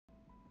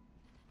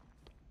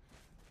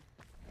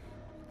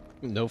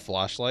No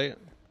flashlight?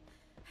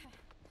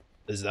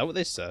 Is that what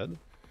they said?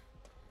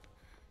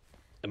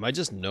 Am I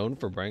just known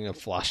for bringing a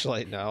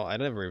flashlight now? I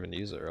never even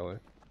use it really.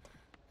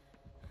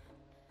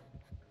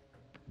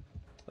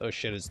 Oh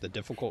shit, it's the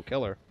difficult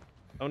killer.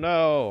 Oh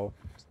no!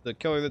 It's the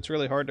killer that's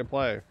really hard to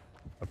play.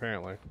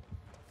 Apparently.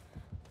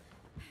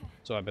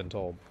 So I've been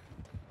told.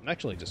 I'm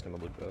actually just gonna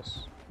loot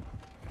this.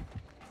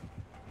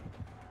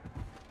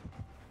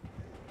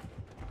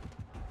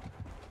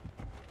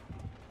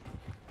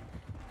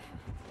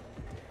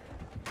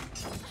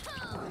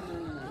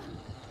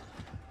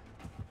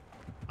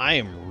 I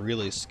am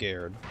really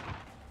scared.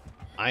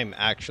 I'm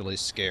actually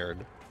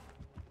scared.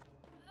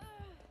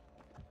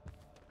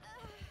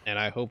 And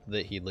I hope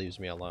that he leaves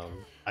me alone.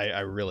 I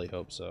really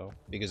hope so.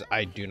 Because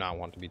I do not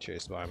want to be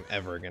chased by him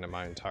ever again in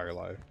my entire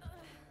life.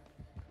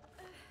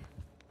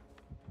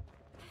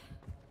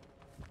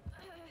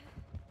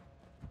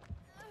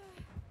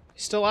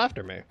 He's still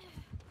after me.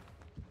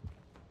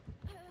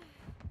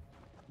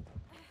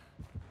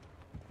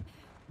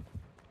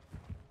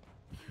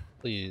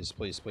 Please,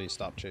 please, please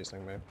stop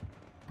chasing me.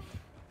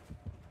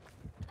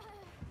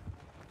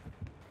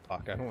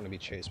 Fuck, I don't want to be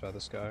chased by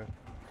this guy.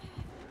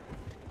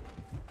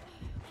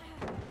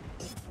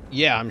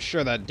 Yeah, I'm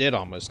sure that did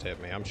almost hit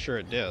me. I'm sure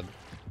it did.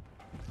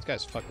 This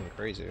guy's fucking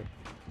crazy.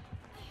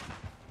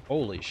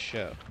 Holy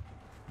shit.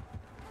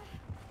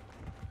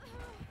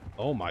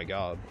 Oh my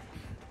god.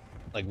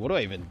 Like, what do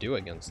I even do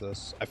against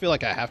this? I feel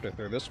like I have to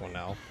throw this one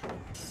now.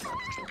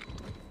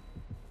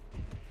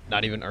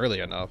 Not even early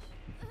enough.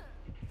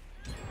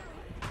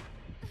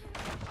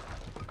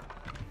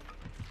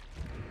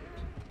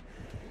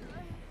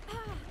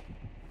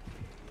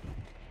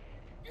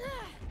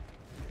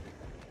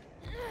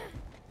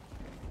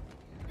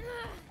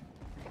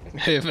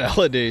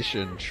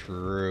 Validation.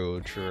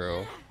 True,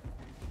 true.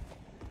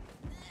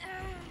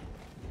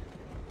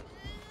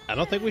 I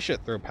don't think we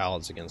should throw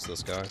pallets against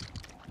this guy.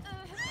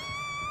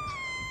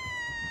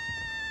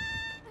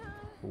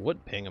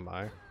 What ping am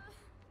I?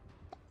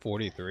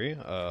 43?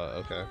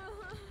 Okay.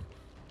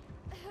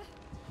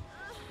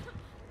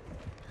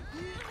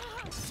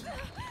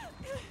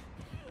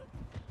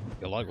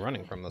 Good luck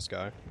running from this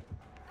guy.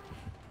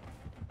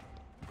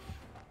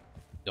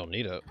 You'll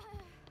need it.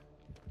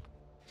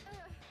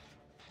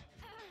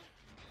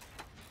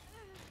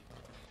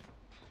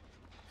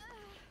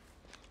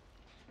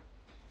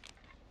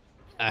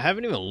 I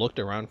haven't even looked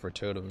around for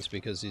totems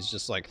because he's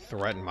just like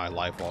threatened my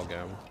life all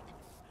game.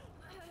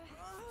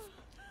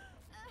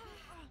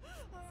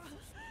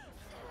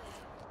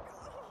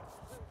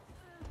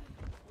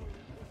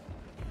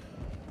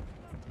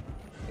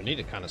 We need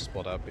to kind of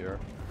split up here.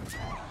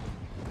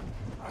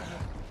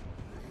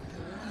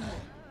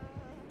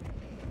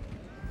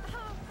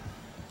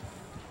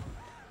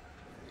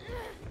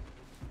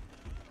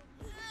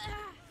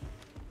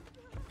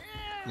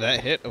 That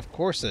hit? Of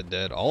course it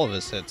did. All of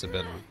his hits have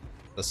been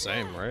the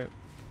same, right?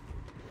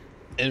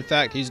 In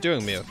fact, he's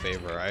doing me a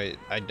favor.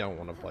 I don't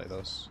want to play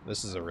this.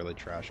 This is a really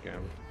trash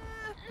game.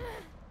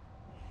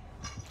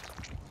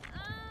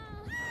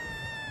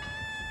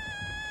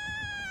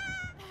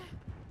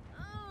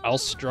 I'll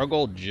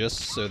struggle just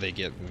so they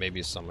get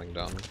maybe something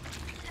done.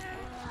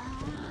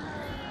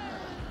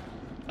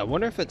 I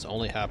wonder if it's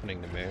only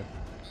happening to me.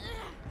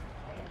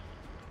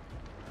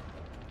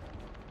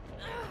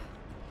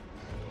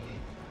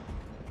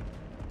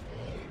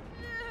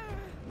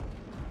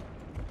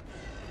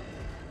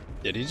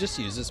 Did he just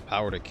use his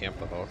power to camp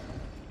the hook?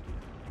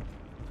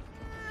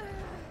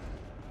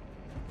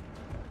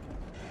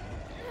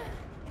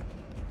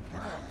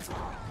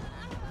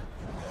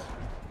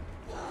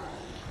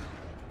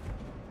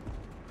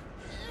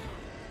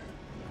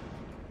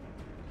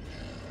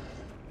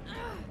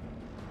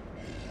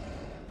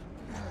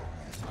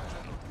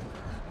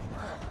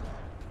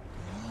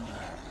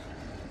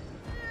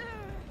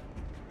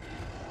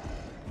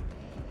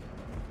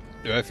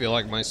 Do I feel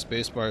like my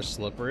spacebar is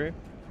slippery?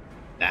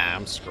 Nah,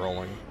 I'm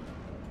scrolling.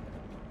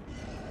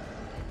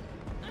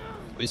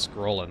 We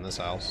scroll in this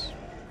house.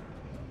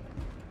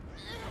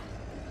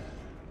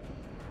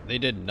 They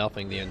did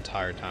nothing the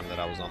entire time that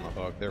I was on the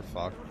hook. They're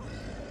fucked.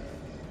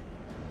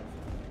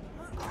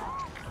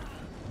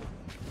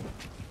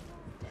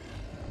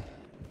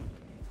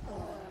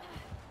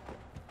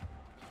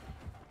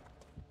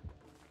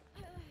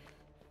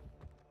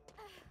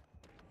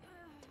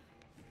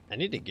 I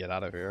need to get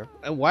out of here.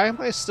 And why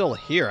am I still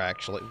here,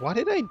 actually? Why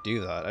did I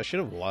do that? I should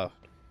have left.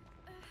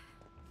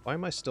 Why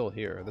am I still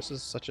here? This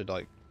is such a,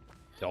 like,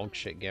 dog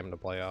shit game to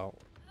play out.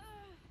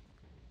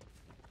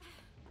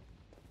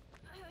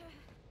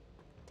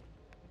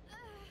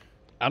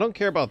 I don't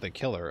care about the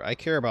killer. I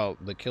care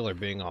about the killer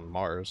being on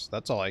Mars.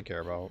 That's all I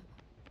care about.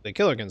 The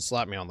killer can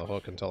slap me on the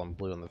hook until I'm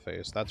blue in the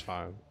face. That's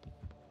fine.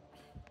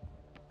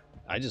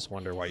 I just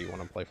wonder why you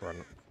want to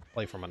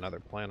play from another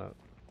planet.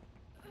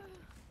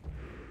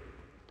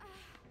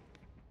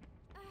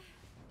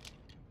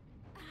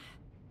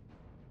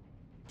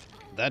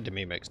 That to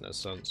me makes no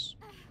sense.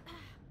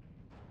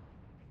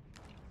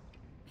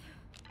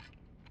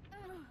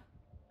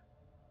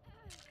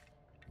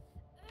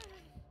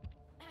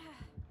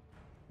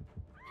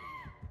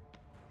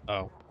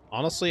 Oh.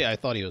 Honestly, I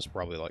thought he was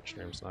probably like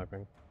stream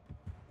sniping.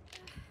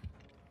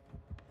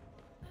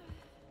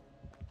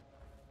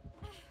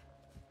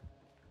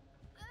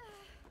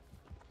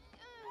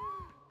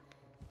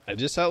 I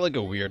just had like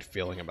a weird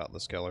feeling about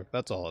this killer.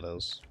 That's all it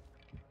is.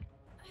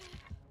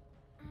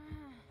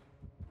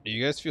 Do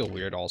you guys feel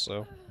weird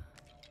also?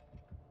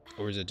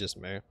 Or is it just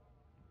me?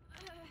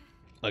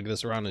 Like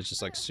this round is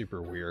just like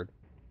super weird.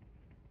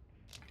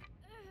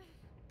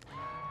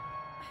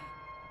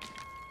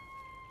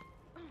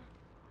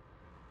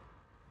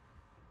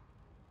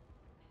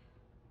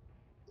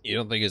 You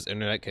don't think his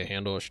internet can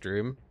handle a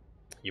stream?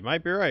 You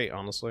might be right,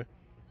 honestly.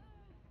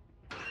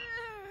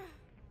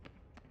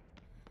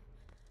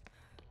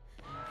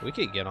 We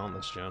could get on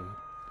this gen.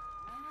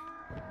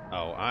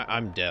 Oh,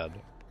 I'm dead.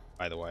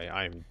 By the way,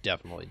 I am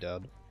definitely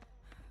dead.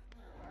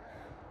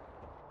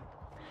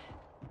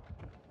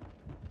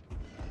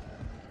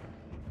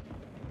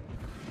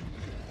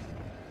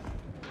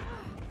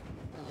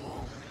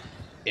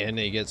 And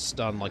he gets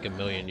stunned like a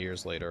million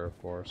years later, of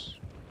course.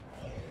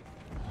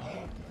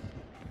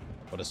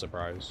 What a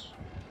surprise.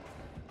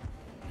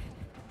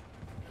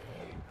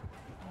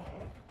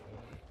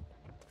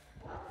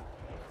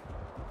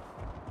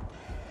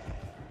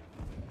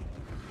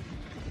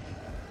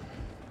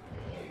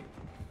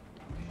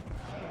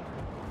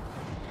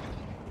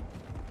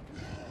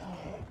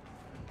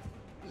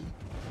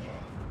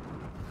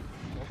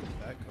 Welcome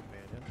back,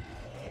 companion.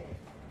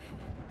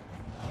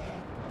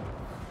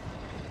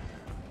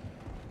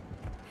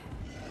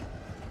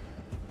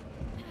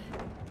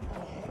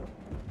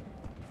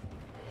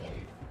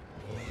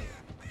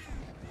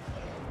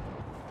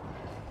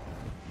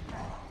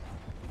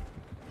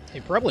 He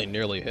probably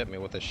nearly hit me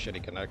with this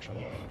shitty connection.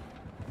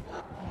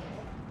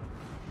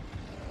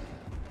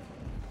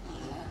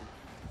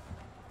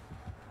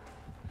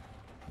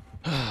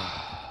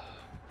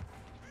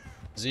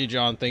 Z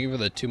John, thank you for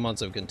the 2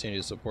 months of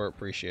continued support.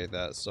 Appreciate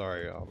that.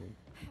 Sorry,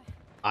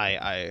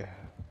 I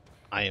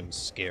am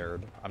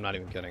scared. I'm not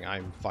even kidding.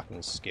 I'm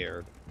fucking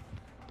scared.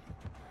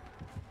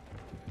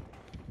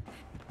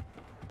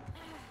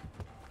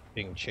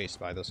 Being chased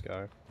by this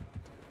guy.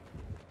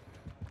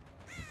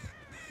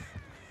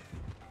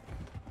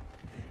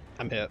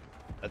 I'm hit.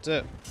 That's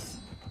it.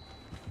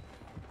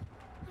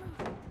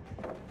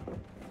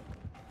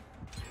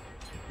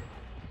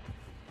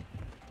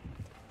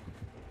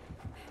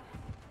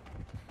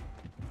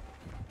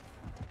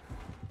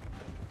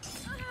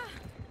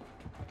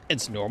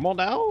 It's normal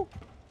now?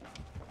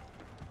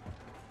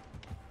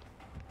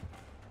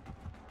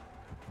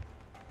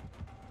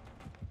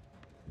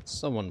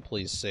 Someone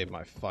please save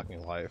my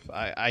fucking life.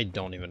 I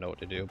don't even know what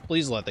to do.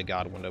 Please let the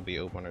god window be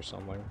open or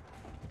something.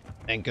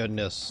 Thank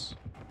goodness.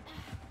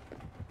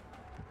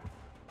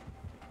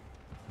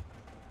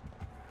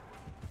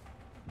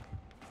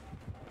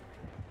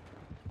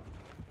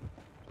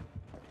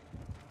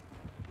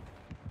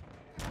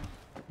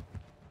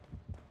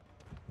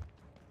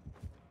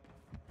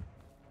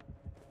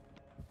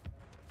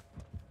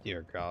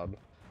 Dear God.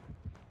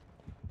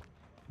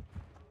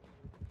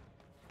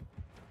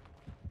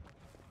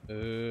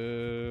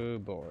 Oh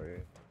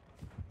boy.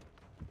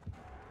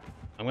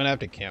 I'm gonna have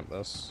to camp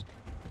this.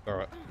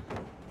 Alright.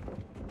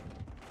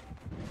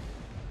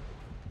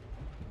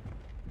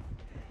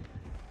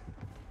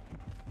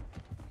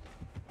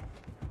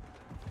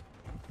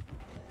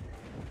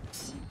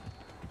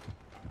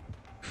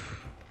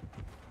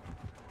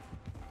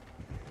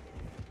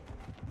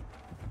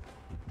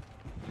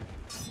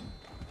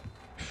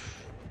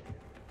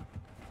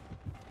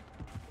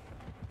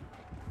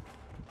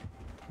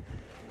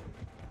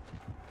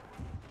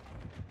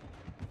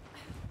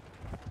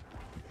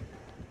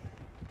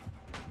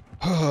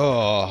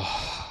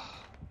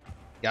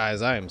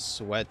 Guys, I am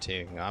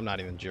sweating. I'm not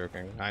even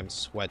joking. I'm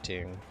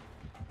sweating.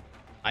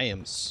 I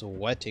am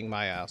sweating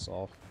my ass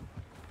off.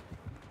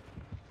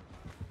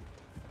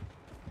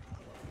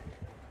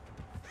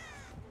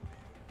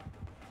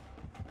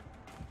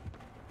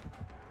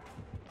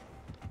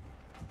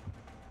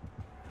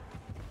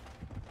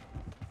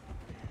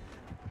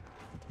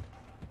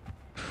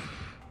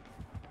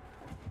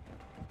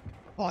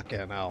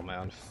 Fucking hell,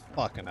 man.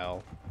 Fucking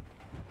hell.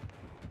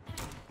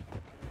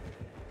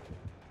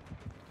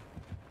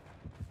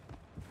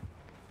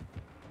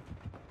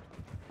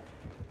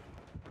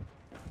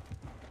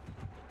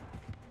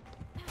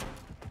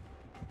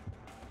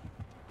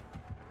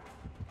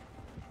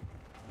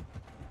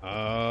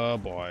 Oh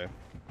boy.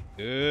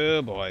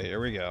 Oh boy, here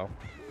we go.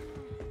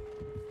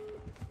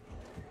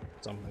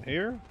 Something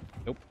here?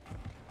 Nope.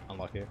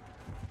 Unlucky.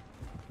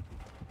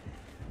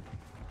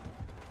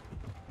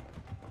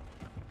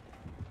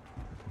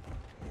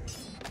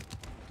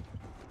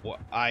 What?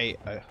 I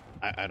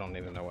don't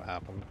even know what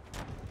happened.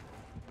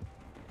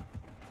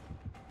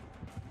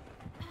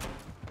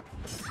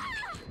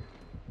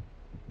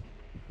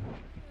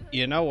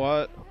 You know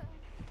what?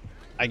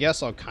 I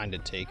guess I'll kind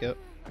of take it.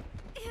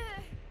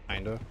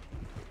 Kinda.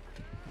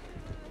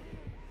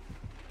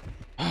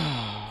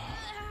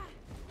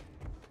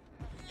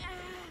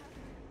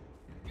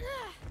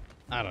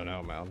 I don't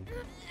know, man.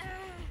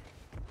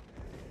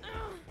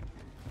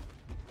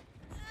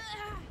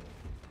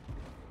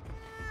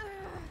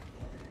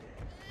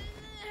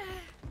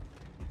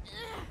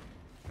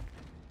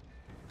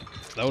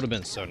 That would have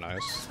been so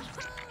nice.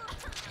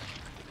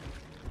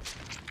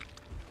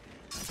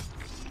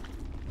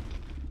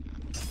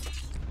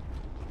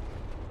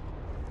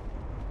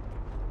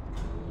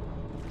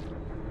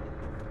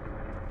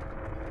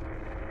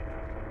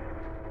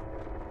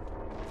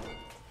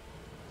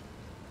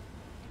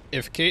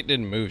 If Kate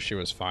didn't move, she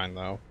was fine,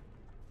 though.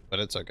 But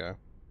it's okay.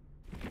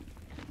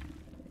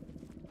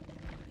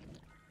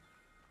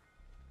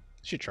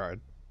 She tried.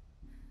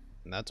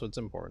 And that's what's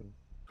important.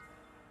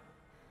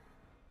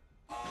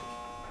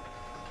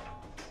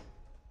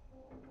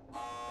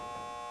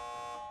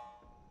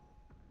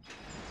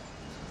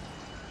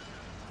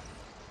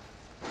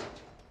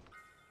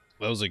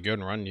 That was a good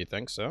run, you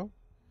think so?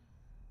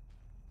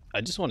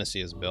 I just want to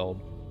see his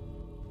build.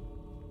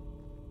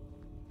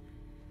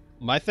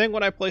 My thing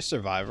when I play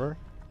Survivor,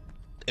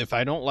 if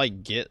I don't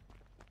like get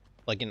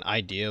like an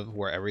idea of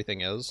where everything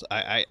is,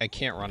 I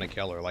can't run a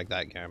killer like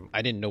that game.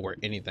 I didn't know where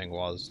anything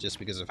was just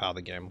because of how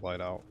the game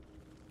played out.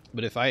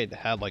 But if I had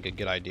had like a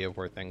good idea of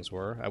where things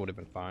were, I would have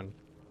been fine.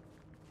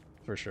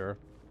 For sure.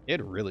 It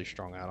had really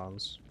strong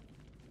add-ons.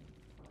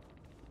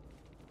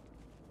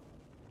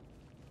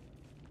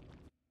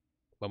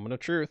 Moment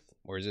of truth.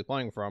 Where is he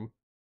playing from?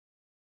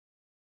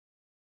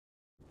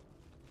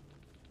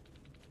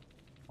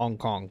 Hong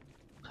Kong.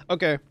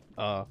 Okay.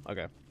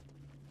 Okay.